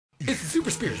It's the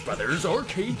Super Spears Brothers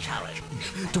Arcade Challenge.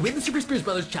 To win the Super Spears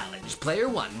Brothers Challenge, player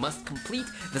 1 must complete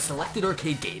the selected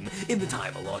arcade game in the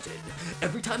time allotted.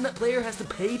 Every time that player has to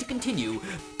pay to continue,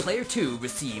 player 2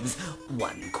 receives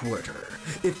 1 quarter.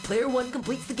 If player 1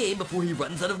 completes the game before he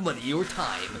runs out of money or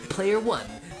time, player 1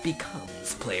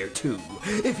 becomes player 2.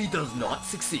 If he does not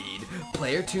succeed,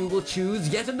 player 2 will choose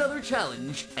yet another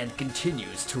challenge and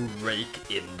continues to rake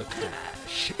in the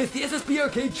cash. It's the SSB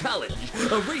Arcade Challenge,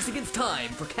 a race against time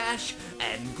for cash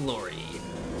and glory.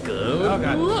 Good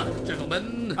luck,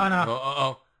 gentlemen. Oh no.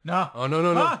 Oh. No. Oh,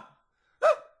 no. Ah!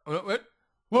 Oh, no, wait.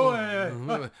 Whoa,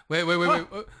 Wait.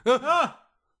 Ah!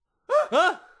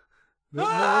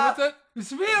 What's that?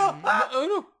 It's real.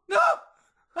 Oh, no. No.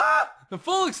 Ah! The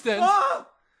full extent. Ah!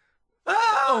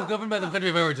 Ah! Oh, governed by the country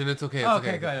of origin. It's okay. It's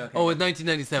okay. Good, okay. Oh, it's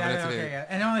 1997. Yeah, It's okay. Yeah.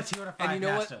 And only 2 out of 5 And you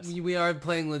know masters. what? We are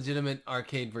playing legitimate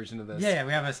arcade version of this. Yeah,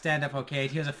 we have a stand-up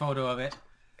arcade. Here's a photo of it.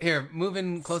 Here, move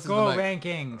in closer Score to the mic.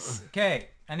 rankings. Okay,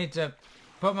 I need to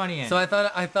put money in. So I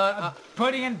thought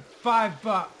Putting in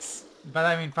 $5. But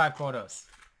I mean 5 photos.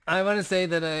 I want to say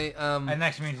that I didn't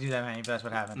actually mean to do that many, but that's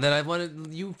what happened. that I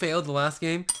wanted you failed the last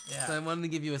game. Yeah. So I wanted to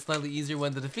give you a slightly easier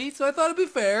one to defeat. So I thought it'd be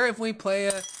fair if we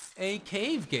play a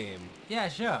cave game. Yeah,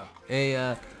 sure.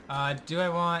 A Do I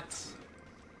want...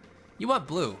 you want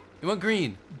blue? You want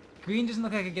green? Green doesn't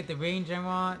look like I get the range I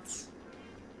want.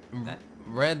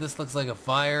 Red. This looks like a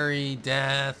fiery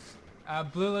death.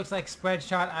 Blue looks like spread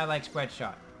shot. I like spread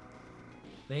shot.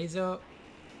 Laser.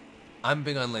 I'm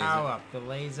big on laser. Power up. The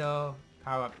laser.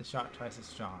 Power up the shot twice as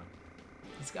strong.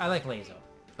 I like laser.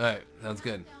 All right, sounds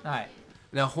good. Alright.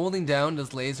 Now holding down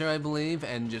does laser, I believe,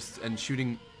 and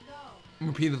shooting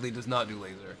repeatedly does not do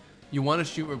laser. You want to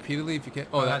shoot repeatedly if you can.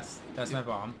 Oh, that's my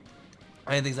bomb.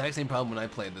 I had the exact same problem when I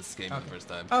played this game the first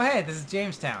time. Oh, hey, this is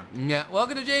Jamestown. Yeah,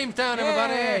 welcome to Jamestown,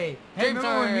 everybody. Hey,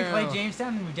 remember when we played Jamestown.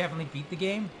 Jamestown and we definitely beat the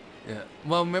game? Yeah.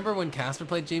 Well, remember when Casper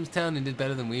played Jamestown and did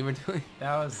better than we were doing?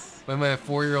 That was... When my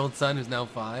 4-year-old son, who's now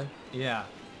 5. Yeah.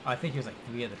 I think he was like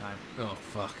 3 at the time. Oh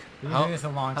fuck. We've been doing this a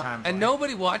long time. And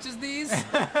nobody watches these?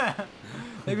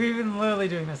 Like, we've been literally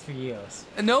doing this for years.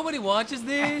 And nobody watches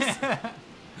these?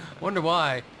 Wonder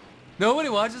why. Nobody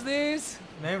watches these?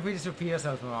 Maybe if we just repeat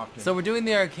ourselves more often. So we're doing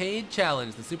the arcade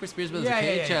challenge, the Super Spears Brothers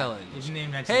arcade challenge. You didn't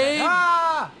even mention Hey! that.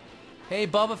 Ah! Hey,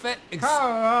 Boba Fett,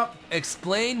 Power up!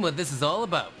 explain what this is all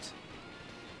about.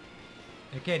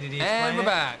 Okay, did he explain And we're it?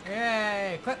 back.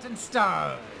 Yay! Clifton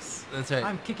Stars! That's right.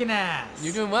 I'm kicking ass!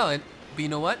 You're doing well, but you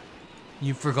know what?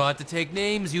 You forgot to take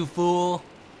names, you fool.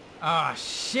 Oh,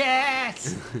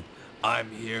 shit!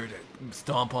 I'm here to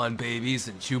stomp on babies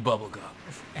and chew bubble gum.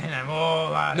 And I'm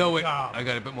all out No, of wait. gum. I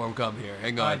got a bit more gum here.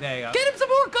 Hang on. Oh, there you go. Get him some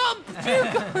more gum!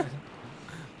 Chew gum!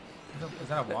 Is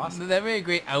that a wasp? They're very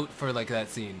great out for like that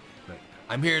scene.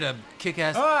 I'm here to kick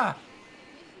ass. Ah!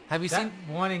 Have you That seen?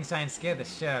 warning sign scared the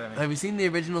shit out of me. Have you seen the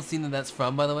original scene that's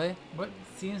from? By the way, What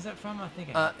scene is that from? I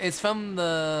think I... it's from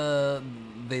the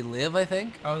They Live, I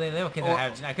think. Oh, They Live? Okay, or- I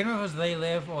couldn't remember if it was They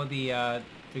Live or the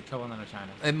Big Trouble in Little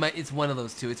China. It's one of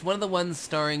those two. It's one of the ones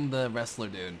starring the wrestler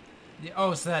dude.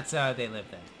 Oh, so that's They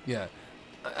Live then.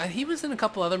 Yeah, he was in a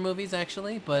couple other movies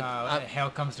actually, but Hell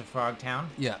Comes to Frogtown.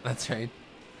 yeah, that's right.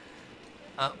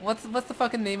 What's the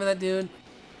fucking name of that dude?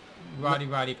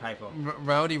 Roddy Piper.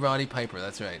 Rowdy Piper.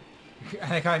 That's right.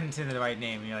 I couldn't say the right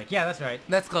name. And you're like, yeah, that's right.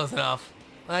 That's close enough.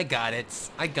 I got it.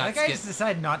 I got That guy it. just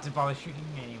decided not to bother shooting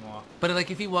me anymore. But like,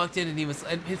 if he walked in and he was,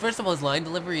 first of all, his line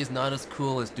delivery is not as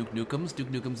cool as Duke Nukem's. Duke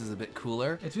Nukem's is a bit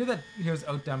cooler. It's weird that he was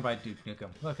outdone by Duke Nukem.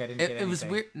 Look, I didn't get anything. It was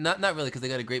weird. Not really, because they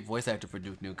got a great voice actor for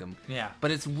Duke Nukem. Yeah.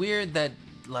 But it's weird that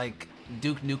like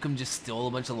Duke Nukem just stole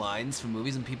a bunch of lines from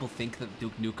movies, and people think that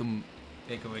Duke Nukem,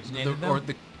 They originated them? or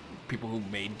the people who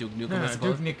made Duke Nukem, I No,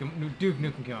 suppose. Duke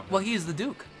Nukem came up with Well, he is the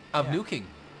Duke of Yeah. nuking.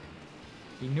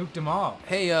 He nuked them all.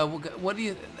 Hey, what do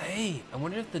you? Hey, I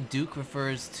wonder if the Duke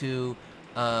refers to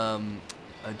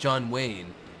John Wayne,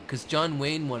 because John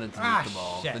Wayne wanted to nuke them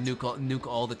all, shit. nuke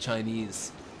all the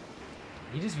Chinese.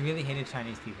 He just really hated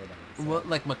Chinese people then. Well,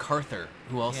 like MacArthur,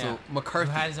 who also Yeah.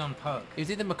 McCarthy. Who had his own poke. It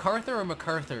was either MacArthur or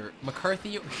MacArthur.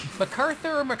 McCarthy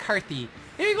or McCarthy.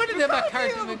 Here you go to the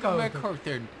McCarthy or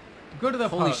MacArthur. Go to the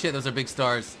Holy poke. shit, those are big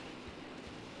stars.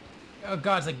 Oh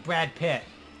god, it's like Brad Pitt.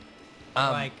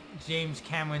 Um, Like James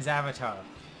Cameron's Avatar.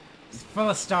 It's full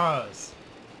of stars.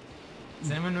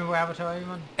 Does anyone remember Avatar,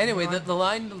 anyone? Anyway, Anyone? the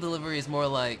line delivery is more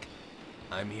like,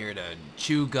 I'm here to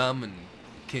chew gum and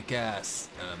kick ass,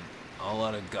 and I'm all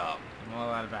out of gum. I'm all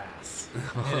out of ass.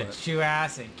 I'm here to chew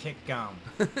ass and kick gum.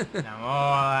 And I'm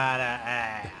all out of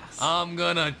ass. I'm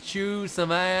gonna chew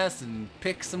some ass and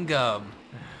pick some gum.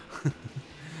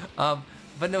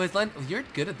 But no, his line, you're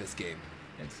good at this game.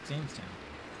 It's Jamestown.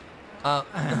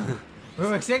 We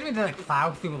were expecting to like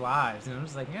plow through lives, and I'm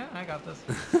just like, yeah, I got this.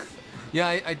 Yeah,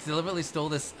 I deliberately stole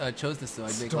this, chose this so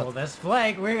I'd make Stole this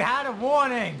flag. We had a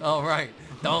warning. Oh, right.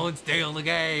 Don't steal the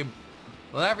game.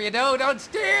 Whatever you do, don't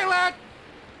steal it.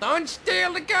 Don't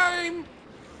steal the game.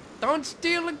 Don't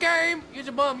steal the game. Use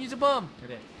a bomb. Use a bomb. I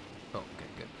did. Oh, okay,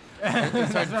 good.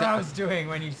 That's what I was doing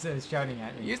when you started shouting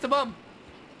at me. Use the bomb.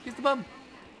 Use the bomb.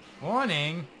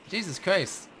 Warning. Jesus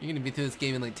Christ. You're going to be through this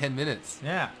game in like 10 minutes.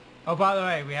 Yeah. Oh, by the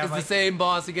way, we have It's like... the same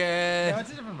boss again. No,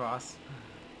 it's a different boss.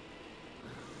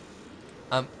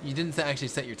 You didn't actually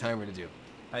set your timer to do.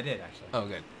 I did, actually. Oh,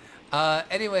 good.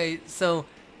 Anyway, so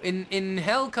in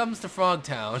Hell Comes to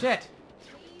Frogtown. Shit.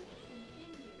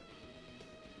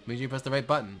 Make sure you press the right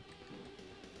button.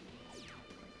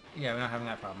 Yeah, we're not having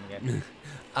that problem again.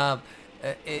 I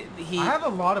I have a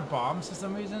lot of bombs for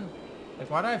some reason. Like,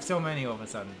 why do I have so many all of a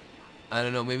sudden? I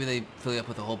don't know. Maybe they fill you up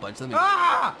with a whole bunch of them.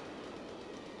 Ah!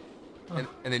 And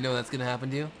they know that's gonna happen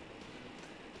to you.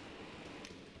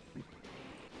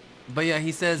 But yeah,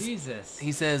 he says. Jesus.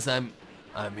 He says, "I'm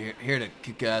here to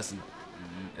kick ass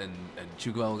and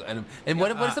chew gum." And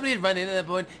what if somebody had run in at that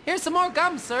point? Here's some more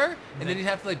gum, sir. And then he'd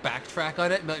have to like backtrack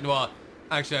on it and be like, "Well,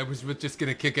 actually, I was just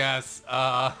gonna kick ass.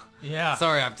 Yeah.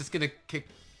 Sorry, I'm just gonna kick."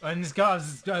 And this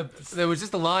guy's... There was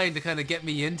just a line to kind of get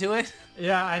me into it.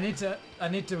 Yeah, I need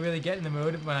to really get in the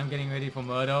mood when I'm getting ready for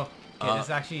Murdo. Okay, this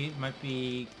actually might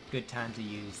be a good time to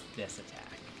use this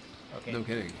attack. Okay. No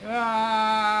kidding.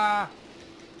 Ah!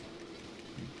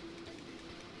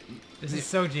 This is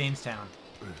so Jamestown.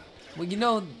 Well, you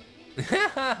know,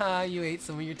 you ate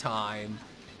some of your time,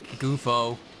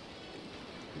 goofo.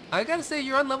 I gotta say,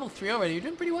 you're on level 3 already. You're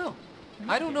doing pretty well.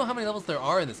 I don't know how many levels there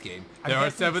are in this game. There are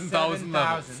 7,000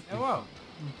 levels. Oh, whoa.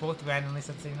 Both randomly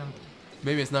set the same number.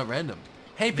 Maybe it's not random.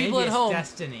 Hey, people Maybe at it's home,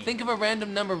 destiny. think of a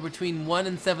random number between 1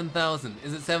 and 7,000.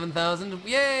 Is it 7,000?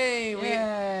 Yay!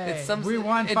 We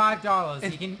won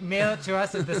 $5. You can mail it to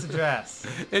us at this address.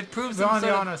 It proves We're some on the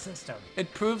sort honor of, system.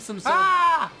 it proves some sort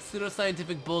of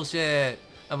pseudoscientific bullshit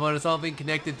about us all being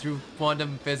connected through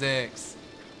quantum physics.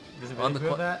 Does it On really the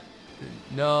prove that?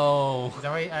 No. Is that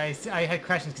why I had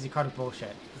questions because you called it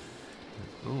bullshit.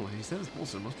 Oh, he says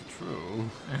bullshit must be true.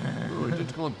 Oh, he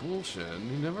did call it bullshit.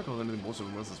 He never calls anything bullshit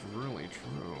unless it's really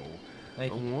true.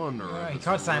 Like, I wonder he if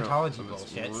called it's Scientology if it's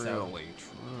bullshit, really so...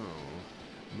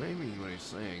 true. Maybe what he's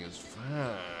saying is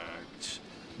fact.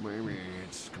 Maybe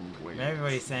it's completely Maybe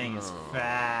what he's saying is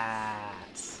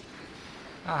facts.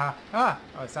 Oh,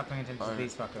 stop paying attention to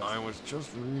these fuckers. I was just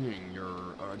reading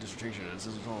your dissertation, and this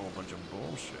is all a bunch of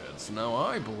bullshit. So now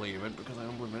I believe it because I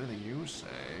don't believe anything you say.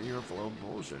 You're full of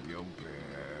bullshit, you big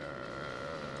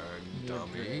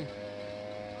dummy.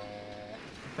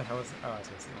 What the hell is... Oh, I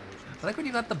see. I like when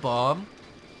you got the bomb.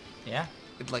 Yeah?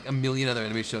 Like a million other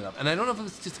enemies showed up. And I don't know if it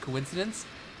was just a coincidence,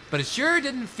 but it sure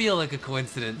didn't feel like a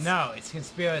coincidence. No, it's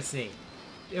conspiracy.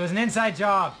 It was an inside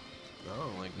job.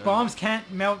 Oh, like 9/11. Bombs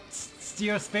can't melt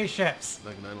steel spaceships.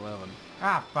 Like 9/11.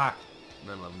 Ah, fuck.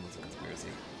 9/11 was a conspiracy.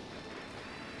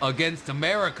 Against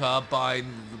America by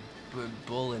the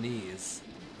Bolognese.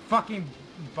 Fucking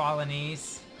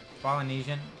Balinese.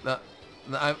 Polynesian.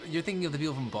 You're thinking of the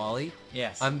people from Bali?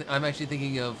 Yes. I'm actually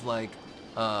thinking of like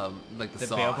the sauce.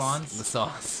 bail bonds? The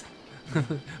sauce.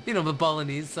 You know, the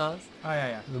Bolognese sauce? Oh,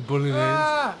 yeah. The Bolognese.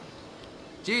 Ah!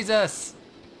 Jesus!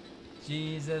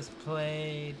 Jesus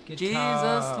played guitar.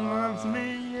 Jesus loves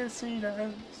me, yes he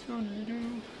does.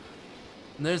 And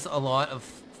there's a lot of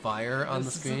fire on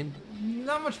the screen.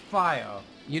 Not much fire.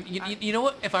 You know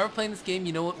what? If I were playing this game,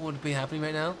 you know what would be happening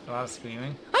right now? A lot of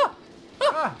screaming.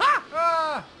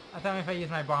 Ah! I thought if I use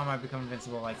my bomb, I'd become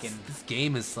invincible like in... This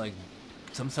game is like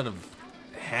some sort of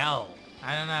hell.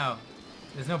 I don't know.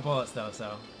 There's no bullets though,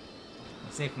 so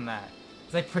I'm safe from that.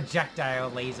 It's like projectile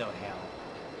laser hell.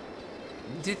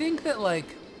 Do you think that like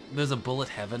there's a bullet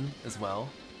heaven as well?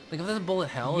 Like if there's a bullet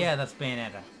hell? Yeah, that's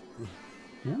Bayonetta.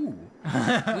 Ooh.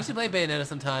 We should play Bayonetta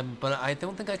sometime, but I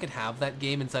don't think I could have that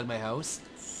game inside my house.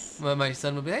 My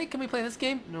son would be, hey, can we play this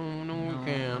game? No, we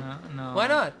can't. No. Why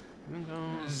not?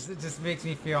 It just makes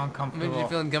me feel uncomfortable. Makes me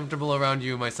feel uncomfortable around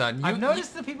you, my son. I've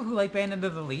noticed the people who like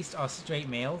Bayonetta the least are straight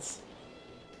males.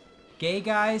 Gay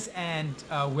guys and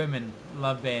women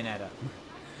love Bayonetta.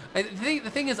 The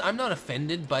thing is, I'm not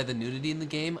offended by the nudity in the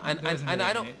game, and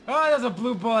I don't. Oh, there's a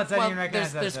blue bullet. I Well, didn't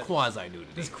recognize there's that. quasi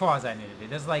nudity. There's quasi nudity.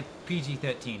 There's like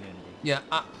PG-13 nudity. Yeah,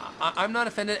 I'm not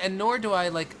offended, and nor do I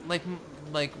like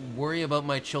worry about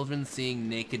my children seeing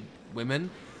naked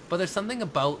women. But there's something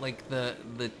about like the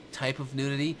type of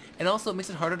nudity, and also it makes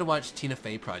it harder to watch Tina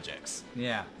Fey projects.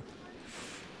 Yeah.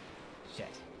 Shit.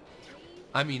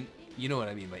 I mean, you know what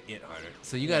I mean by it harder.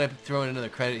 So you gotta throw in another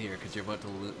credit here because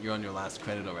you're on your last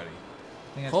credit already.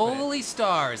 I think Holy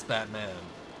stars, Batman.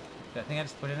 I think I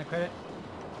just put in a credit.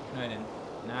 No, I didn't.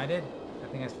 No, I did. I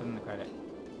think I just put in the credit.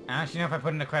 I don't actually know if I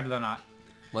put in a credit or not.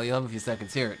 Well, you'll have a few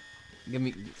seconds here. Give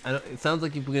me. It sounds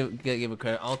like you give a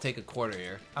credit. I'll take a quarter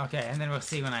here. Okay, and then we'll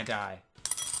see when I die.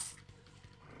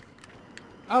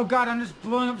 Oh god, I'm just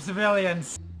blowing up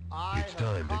civilians. It's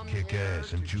time to kick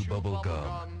ass and chew bubble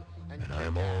gum, and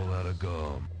I'm all out of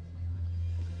gum.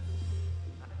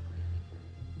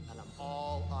 And I'm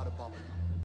all out of bubble gum.